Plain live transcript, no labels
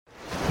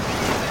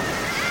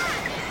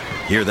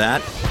Hear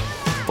that?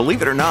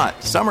 Believe it or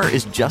not, summer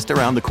is just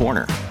around the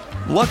corner.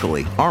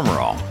 Luckily, Armor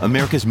All,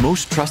 America's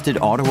most trusted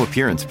auto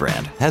appearance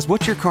brand, has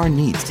what your car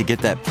needs to get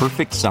that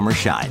perfect summer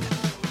shine.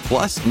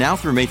 Plus, now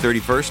through May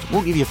 31st,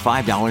 we'll give you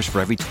 $5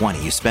 for every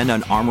 $20 you spend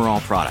on Armor All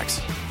products.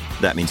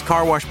 That means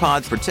car wash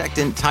pods,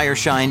 protectant, tire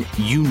shine,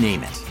 you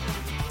name it.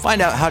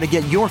 Find out how to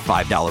get your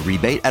 $5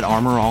 rebate at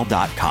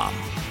armorall.com.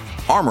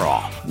 Armor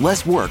All,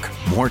 less work,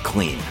 more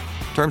clean.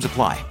 Terms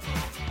apply.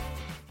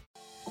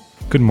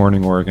 Good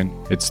morning, Oregon.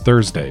 It's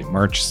Thursday,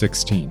 March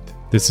 16th.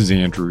 This is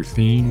Andrew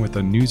Thien with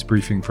a news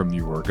briefing from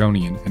the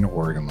Oregonian and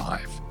Oregon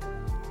Live.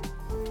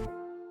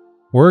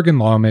 Oregon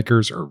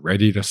lawmakers are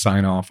ready to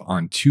sign off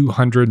on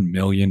 $200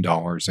 million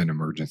in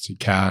emergency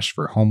cash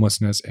for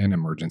homelessness and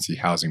emergency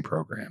housing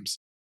programs.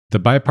 The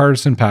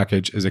bipartisan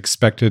package is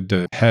expected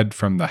to head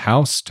from the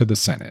House to the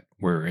Senate,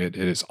 where it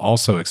is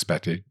also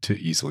expected to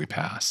easily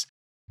pass.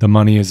 The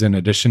money is in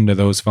addition to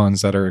those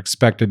funds that are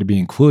expected to be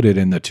included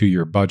in the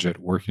two-year budget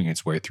working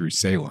its way through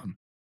Salem.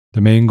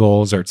 The main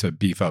goals are to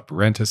beef up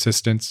rent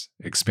assistance,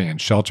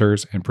 expand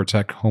shelters, and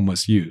protect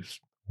homeless youth,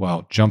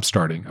 while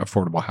jumpstarting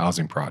affordable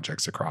housing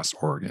projects across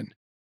Oregon.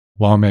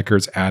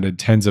 Lawmakers added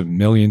tens of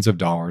millions of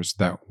dollars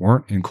that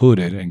weren't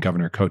included in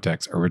Governor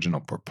Kotek's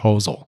original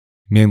proposal,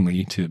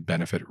 mainly to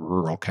benefit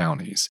rural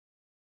counties.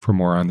 For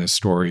more on this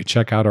story,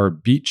 check out our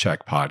Beat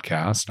Check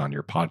podcast on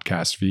your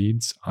podcast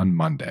feeds on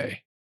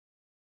Monday.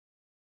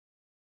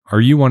 Are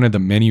you one of the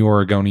many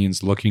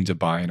Oregonians looking to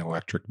buy an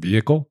electric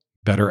vehicle?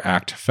 Better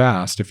act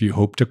fast if you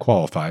hope to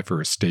qualify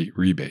for state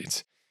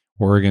rebates.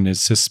 Oregon is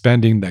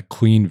suspending the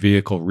Clean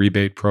Vehicle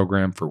Rebate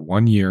Program for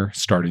 1 year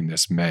starting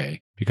this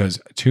May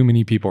because too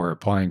many people are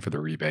applying for the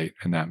rebate,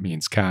 and that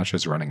means cash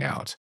is running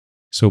out.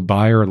 So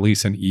buy or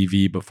lease an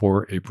EV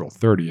before April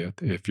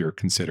 30th if you're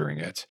considering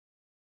it.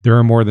 There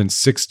are more than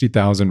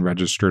 60,000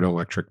 registered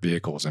electric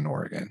vehicles in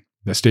Oregon.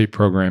 The state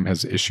program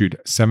has issued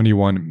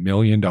 $71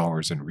 million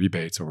in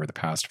rebates over the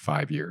past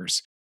 5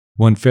 years.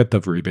 1/5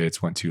 of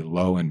rebates went to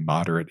low and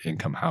moderate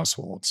income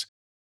households.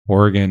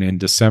 Oregon in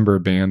December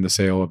banned the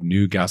sale of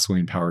new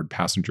gasoline-powered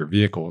passenger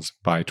vehicles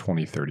by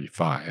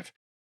 2035.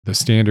 The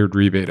standard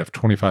rebate of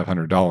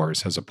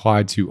 $2,500 has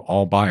applied to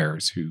all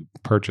buyers who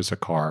purchase a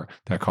car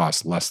that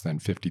costs less than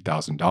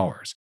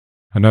 $50,000.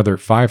 Another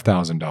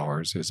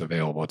 $5,000 is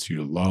available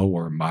to low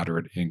or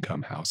moderate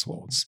income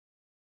households.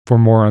 For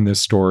more on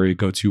this story,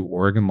 go to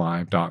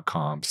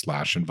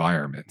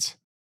OregonLive.com/environment.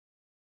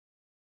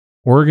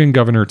 Oregon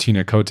Governor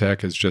Tina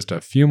Kotek is just a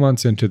few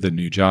months into the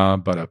new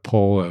job, but a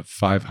poll of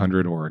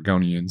 500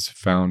 Oregonians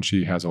found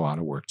she has a lot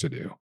of work to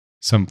do.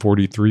 Some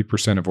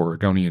 43% of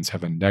Oregonians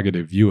have a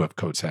negative view of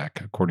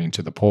Kotek, according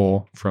to the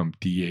poll from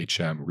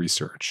DHM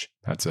Research.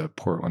 That's a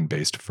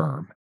Portland-based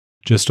firm.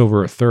 Just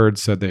over a third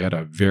said they had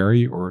a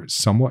very or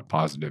somewhat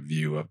positive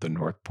view of the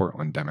North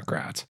Portland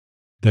Democrat.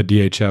 The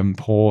DHM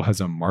poll has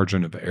a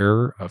margin of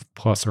error of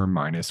plus or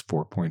minus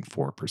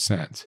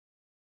 4.4%.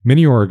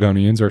 Many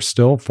Oregonians are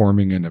still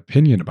forming an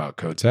opinion about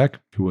Kotek,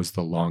 who was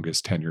the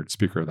longest tenured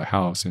Speaker of the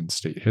House in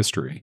state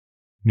history.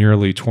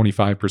 Nearly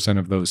 25%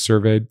 of those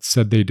surveyed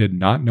said they did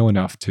not know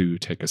enough to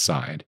take a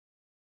side.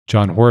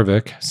 John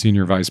Horvick,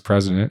 Senior Vice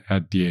President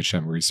at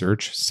DHM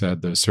Research,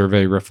 said the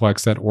survey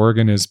reflects that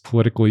Oregon is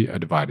politically a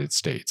divided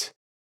state.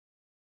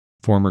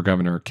 Former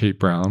Governor Kate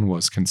Brown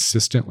was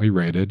consistently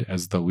rated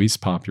as the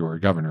least popular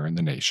governor in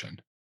the nation.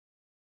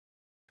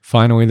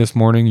 Finally, this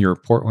morning, your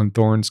Portland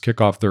Thorns kick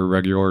off their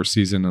regular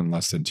season in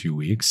less than 2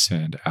 weeks,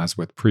 and as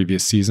with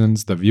previous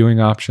seasons, the viewing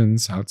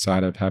options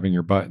outside of having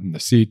your butt in the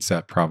seats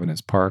at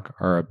Providence Park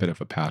are a bit of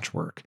a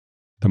patchwork.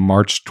 The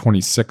March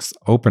 26th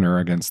opener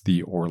against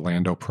the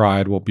Orlando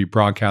Pride will be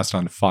broadcast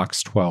on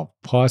Fox 12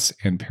 Plus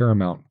and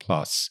Paramount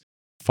Plus.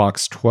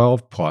 Fox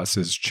 12 Plus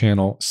is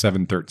channel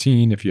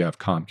 713 if you have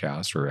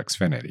Comcast or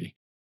Xfinity.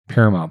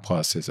 Paramount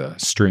Plus is a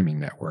streaming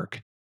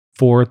network.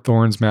 4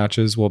 Thorns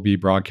matches will be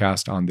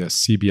broadcast on the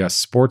CBS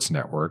Sports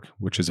Network,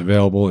 which is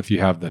available if you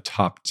have the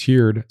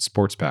top-tiered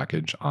sports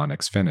package on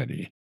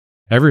Xfinity.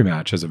 Every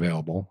match is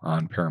available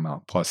on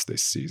Paramount Plus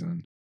this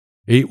season.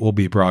 8 will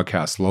be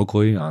broadcast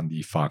locally on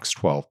the Fox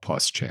 12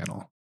 Plus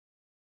channel.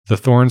 The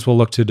Thorns will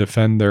look to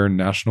defend their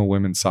National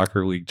Women's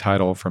Soccer League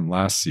title from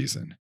last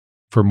season.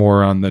 For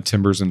more on the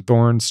Timbers and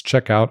Thorns,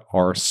 check out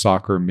our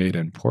Soccer Made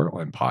in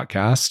Portland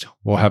podcast.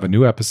 We'll have a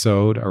new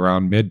episode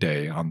around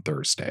midday on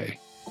Thursday.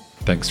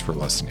 Thanks for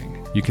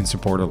listening. You can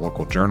support our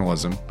local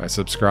journalism by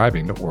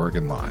subscribing to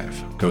Oregon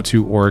Live. Go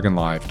to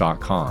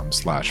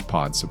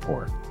OregonLive.com/pod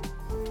support.